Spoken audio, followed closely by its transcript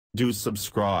Do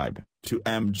subscribe to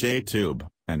MJTube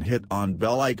and hit on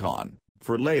bell icon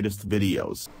for latest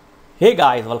videos. Hey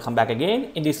guys, welcome back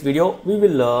again. In this video, we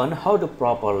will learn how to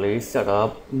properly set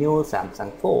up new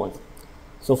Samsung phones.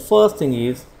 So first thing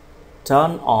is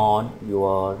turn on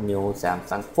your new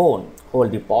Samsung phone.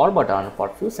 Hold the power button for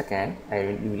a few seconds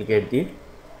and you will get the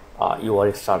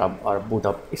your startup or boot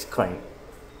up screen.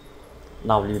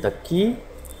 Now leave the key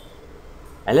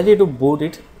and let it to boot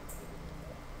it.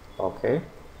 Okay.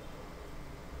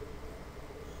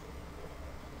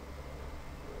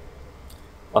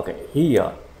 Okay,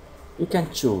 here you can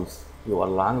choose your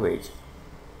language.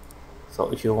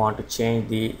 So if you want to change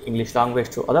the English language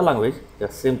to other language,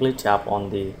 just simply tap on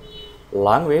the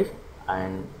language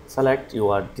and select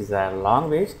your desired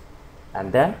language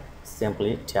and then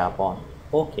simply tap on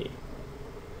OK.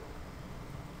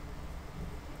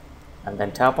 And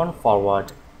then tap on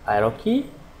forward arrow key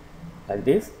like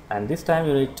this, and this time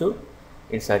you need to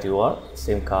insert your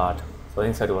SIM card. So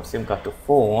insert your SIM card to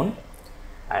phone,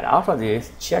 and after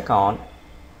this check on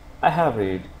I have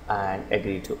read and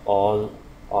agree to all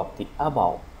of the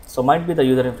above. So might be the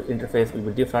user interface will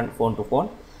be different phone to phone,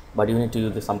 but you need to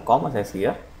use some common sense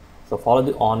here. So follow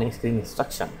the on screen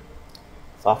instruction.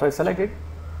 So after you select it,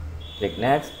 click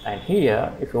next, and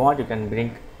here if you want you can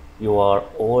bring your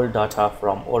old data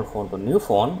from old phone to new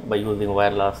phone by using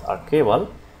wireless or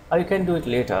cable, or you can do it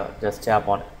later. Just tap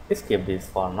on skip this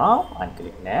for now and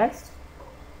click next.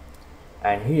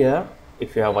 And here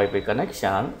if you have Wi-Fi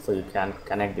connection, so you can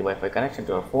connect the Wi-Fi connection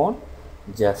to your phone.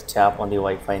 Just tap on the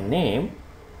Wi-Fi name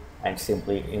and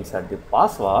simply insert the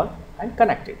password and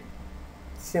connect it.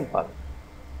 Simple.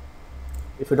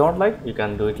 If you don't like, you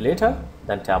can do it later,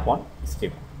 then tap on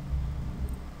skip.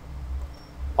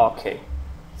 Okay,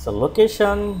 so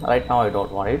location right now I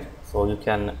don't want it, so you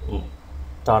can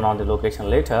turn on the location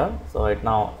later. So right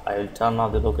now I will turn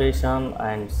on the location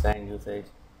and send usage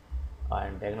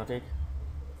and diagnostic.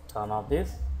 Turn off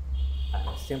this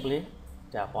and simply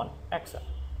tap on accept.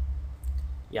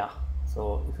 Yeah,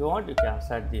 so if you want you can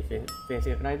set the face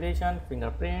recognition,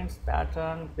 fingerprints,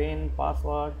 pattern, pin,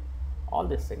 password, all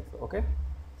these things. Okay,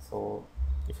 so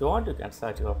if you want you can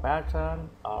set your pattern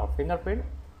or fingerprint,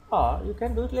 or you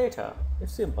can do it later.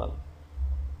 It's simple.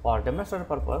 For demonstration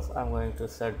purpose I'm going to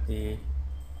set the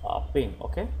pin.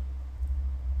 Okay,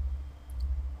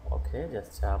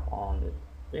 just tap on the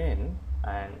pin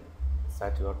and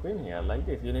set your pin here like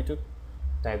this. You need to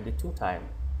type the 2 times.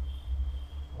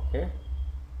 Okay,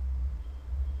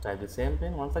 type the same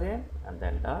pin once again and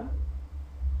then done.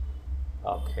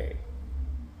 Okay,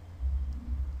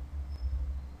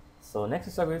 so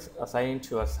next step is sign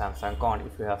into your Samsung account.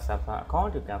 If you have Samsung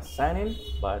account you can sign in,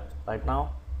 but right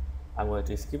now I'm going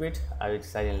to skip it. I will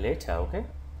sign in later. Okay,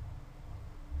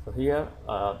 so here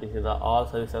this is the all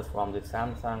services from the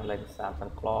Samsung, like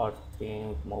Samsung Cloud,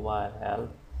 Teams, Mobile, Health.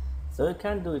 So you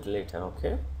can do it later.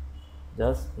 Okay,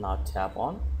 just now tap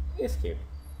on escape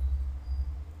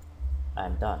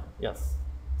and done. Yes,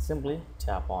 simply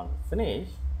tap on finish,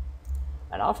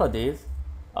 and after this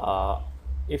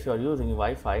if you are using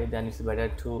Wi-Fi, then it's better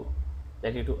to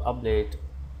let you to update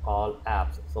all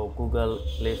apps. So Google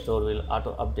Play Store will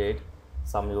auto update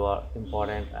some your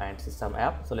important and system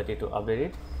app, so let it to update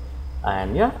it.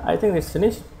 And yeah, I think it's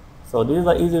finished. So this is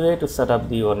the easy way to set up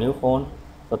your new phone.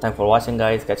 So thanks for watching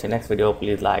guys. Catch you next video.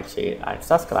 Please like, share and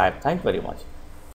subscribe. Thank you very much.